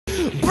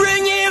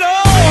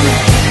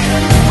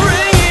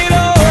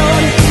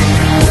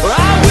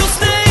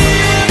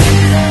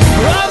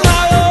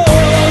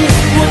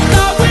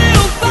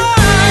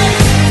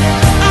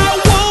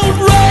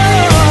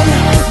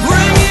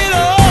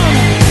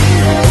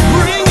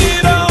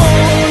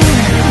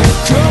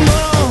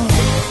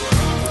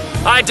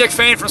Dick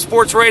Fain from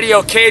Sports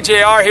Radio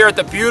KJR here at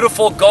the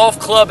beautiful golf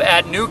club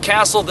at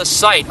Newcastle, the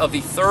site of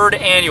the 3rd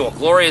annual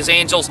Gloria's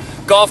Angels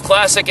Golf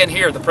Classic. And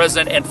here, the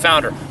president and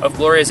founder of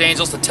Gloria's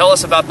Angels to tell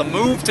us about the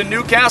move to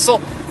Newcastle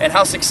and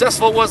how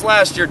successful it was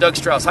last year, Doug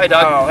Strauss. Hi,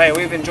 Doug. Oh, hey,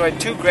 we've enjoyed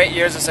 2 great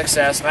years of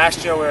success.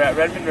 Last year we were at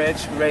Redmond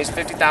Ridge. We raised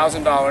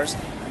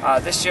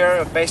 $50,000. This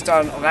year, based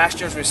on last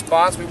year's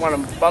response, we want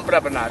to bump it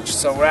up a notch.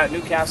 So we're at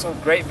Newcastle,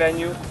 great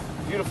venue,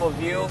 beautiful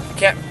view.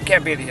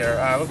 Can't beat it here.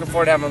 Looking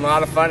forward to having a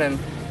lot of fun, and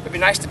it'd be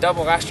nice to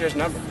double last year's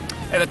number.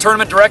 And the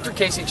tournament director,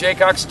 Casey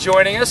Jaycock's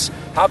joining us.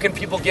 How can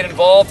people get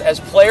involved as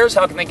players?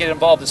 How can they get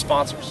involved as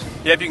sponsors?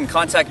 Yeah, you can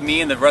contact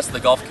me and the rest of the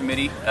golf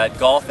committee at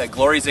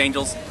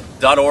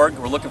golf@gloriasangels.org.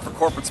 We're looking for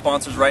corporate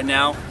sponsors right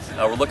now.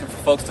 We're looking for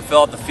folks to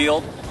fill out the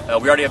field.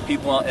 We already have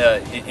people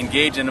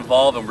engaged and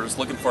involved, and we're just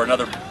looking for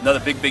another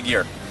big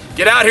year.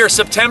 Get out here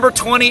September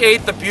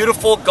 28th, the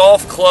beautiful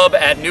golf club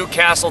at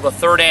Newcastle, the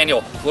 3rd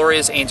annual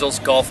Gloria's Angels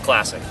Golf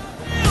Classic.